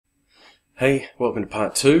Hey, welcome to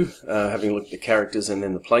part two, having a look at the characters and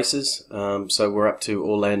then the places. So we're up to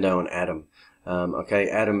Orlando and Adam. Okay,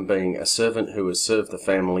 Adam being a servant who has served the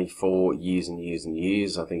family for years and years and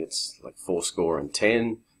years. I think it's like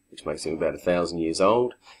 10, which makes him about 1,000 years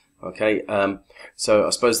old. Okay, so I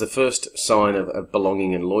suppose the first sign of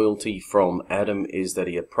belonging and loyalty from Adam is that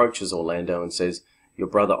he approaches Orlando and says, "Your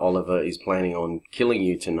brother Oliver is planning on killing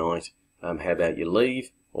you tonight. How about you leave?"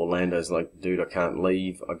 Orlando's like, "Dude, I can't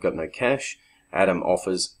leave. I've got no cash." Adam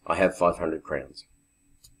offers, "I have 500 crowns.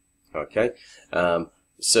 Okay.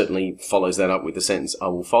 Certainly follows that up with the sentence, "I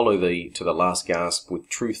will follow thee to the last gasp with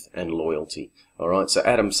truth and loyalty." All right. So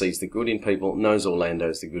Adam sees the good in people, knows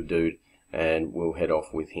Orlando's the good dude, and will head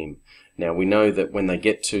off with him. Now we know that when they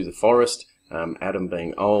get to the forest, Adam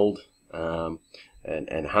being old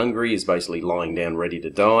and hungry is basically lying down ready to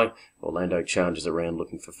die. Orlando charges around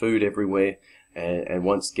looking for food everywhere. And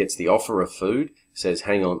once gets the offer of food, says,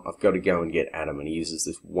 "Hang on, I've got to go and get Adam." And he uses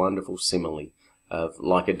this wonderful simile of,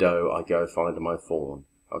 "Like a doe, I go find my fawn."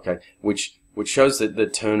 Okay, which shows that the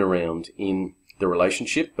turnaround in the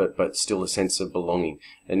relationship, but still a sense of belonging.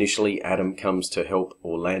 Initially, Adam comes to help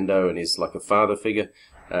Orlando and is like a father figure,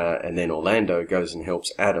 and then Orlando goes and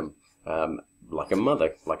helps Adam like a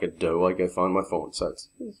mother, like a doe, I go find my fawn. So it's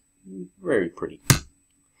very pretty.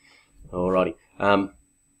 Alrighty.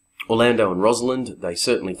 Orlando and Rosalind, they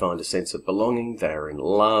certainly find a sense of belonging. They are in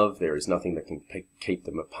love. There is nothing that can keep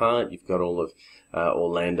them apart. You've got all of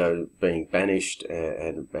Orlando being banished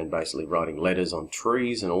and basically writing letters on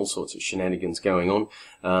trees and all sorts of shenanigans going on.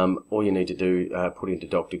 All you need to do, put into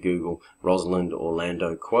Dr. Google Rosalind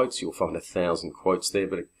Orlando quotes. You'll find 1,000 quotes there,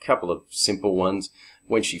 but a couple of simple ones.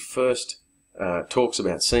 When she first talks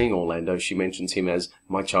about seeing Orlando, she mentions him as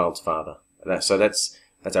 "my child's father." So that's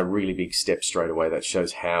a really big step straight away. That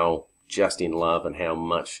shows how just in love and how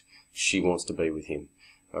much she wants to be with him.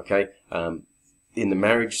 Okay, in the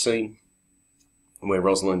marriage scene, where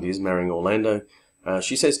Rosalind is marrying Orlando,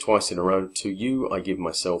 she says twice in a row, "To you I give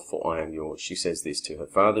myself, for I am yours." She says this to her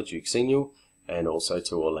father, Duke Senior, and also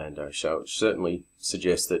to Orlando. So it certainly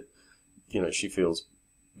suggests that, she feels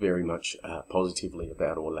very much positively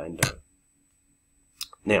about Orlando.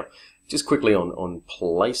 Now, just quickly on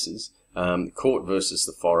places. Court versus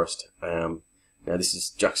the forest. Now this is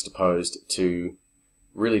juxtaposed to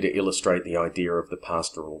illustrate the idea of the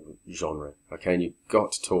pastoral genre. Okay, and you've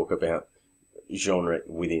got to talk about genre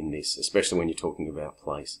within this, especially when you're talking about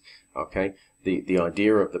place. Okay, the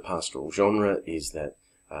idea of the pastoral genre is that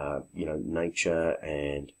nature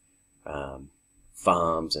and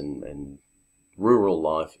farms and rural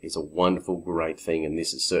life is a wonderful, great thing, and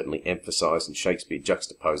this is certainly emphasized, and Shakespeare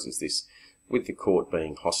juxtaposes this with the court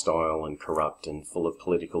being hostile and corrupt and full of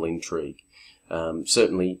political intrigue.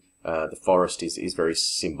 Certainly, the forest is very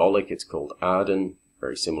symbolic. It's called Arden,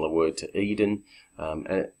 very similar word to Eden,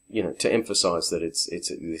 and to emphasise that it's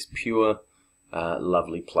this pure,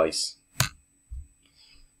 lovely place.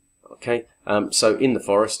 Okay, so in the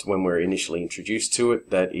forest, when we're initially introduced to it,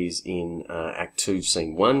 that is in Act 2,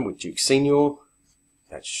 Scene 1 with Duke Senior.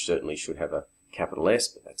 That certainly should have a capital S,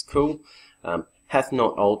 but that's cool. "Hath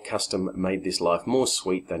not old custom made this life more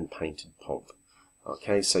sweet than painted pomp?"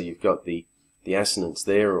 Okay, so you've got the assonance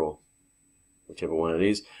there, or whichever one it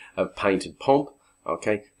is, of painted pomp.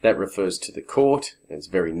 Okay, that refers to the court. It's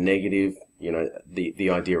very negative. The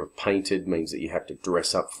idea of painted means that you have to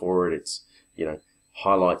dress up for it. It's,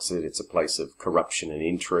 highlights that it's a place of corruption and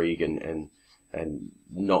intrigue and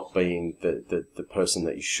not being the person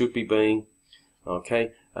that you should be being.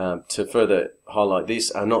 Okay, to further highlight this,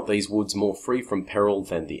 "Are not these woods more free from peril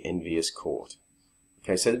than the envious court?"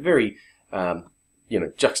 Okay, so very,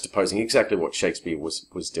 juxtaposing exactly what Shakespeare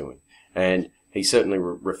was doing. And he certainly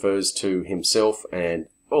refers to himself and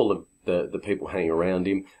all of the people hanging around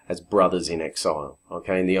him as brothers in exile.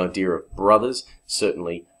 Okay, and the idea of brothers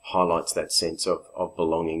certainly highlights that sense of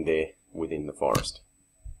belonging there within the forest.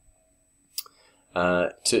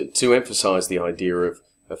 To emphasize the idea of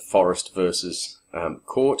forest versus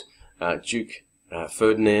court, Duke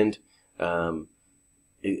Ferdinand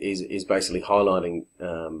is basically highlighting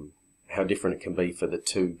how different it can be for the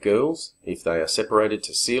two girls if they are separated.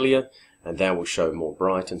 To Celia, "And thou wilt show more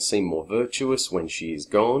bright and seem more virtuous when she is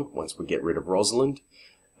gone," once we get rid of Rosalind.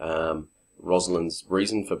 Rosalind's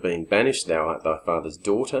reason for being banished, "Thou art thy father's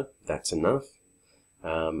daughter," that's enough.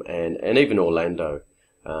 And even Orlando,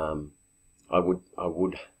 I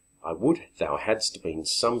would thou hadst been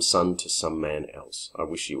some son to some man else. I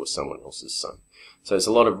wish you were someone else's son. So there's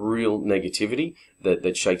a lot of real negativity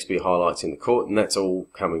that Shakespeare highlights in the court, and that's all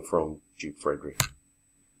coming from Duke Frederick.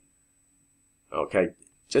 Okay,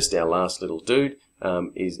 just our last little dude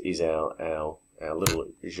is our our little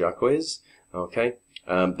Jacques. Okay,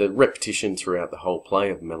 the repetition throughout the whole play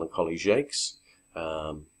of Melancholy Jacques.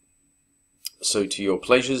 So to your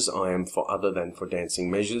pleasures, I am for other than for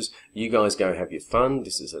dancing measures. You guys go have your fun.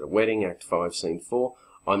 This is at a wedding, Act 5, Scene 4.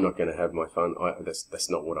 I'm not going to have my fun. That's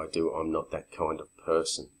not what I do. I'm not that kind of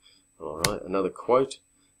person. All right, another quote.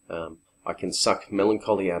 I can suck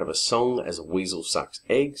melancholy out of a song as a weasel sucks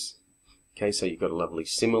eggs. Okay, so you've got a lovely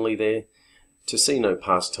simile there. To see no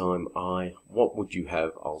pastime, what would you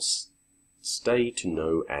have? I'll stay to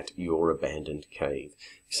know at your abandoned cave.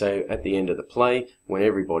 So at the end of the play, when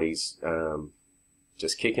everybody's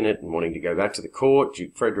just kicking it and wanting to go back to the court,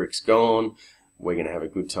 Duke Frederick's gone, we're going to have a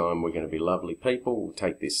good time, we're going to be lovely people, we'll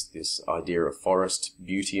take this idea of forest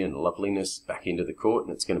beauty and loveliness back into the court,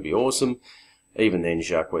 and it's going to be awesome. Even then,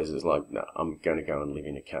 Jacques is like, no, I'm going to go and live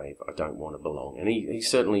in a cave. I don't want to belong. And he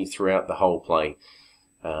certainly, throughout the whole play,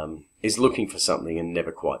 is looking for something and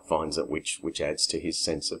never quite finds it, which adds to his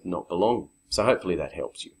sense of not belonging. So hopefully that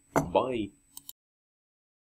helps you. Bye.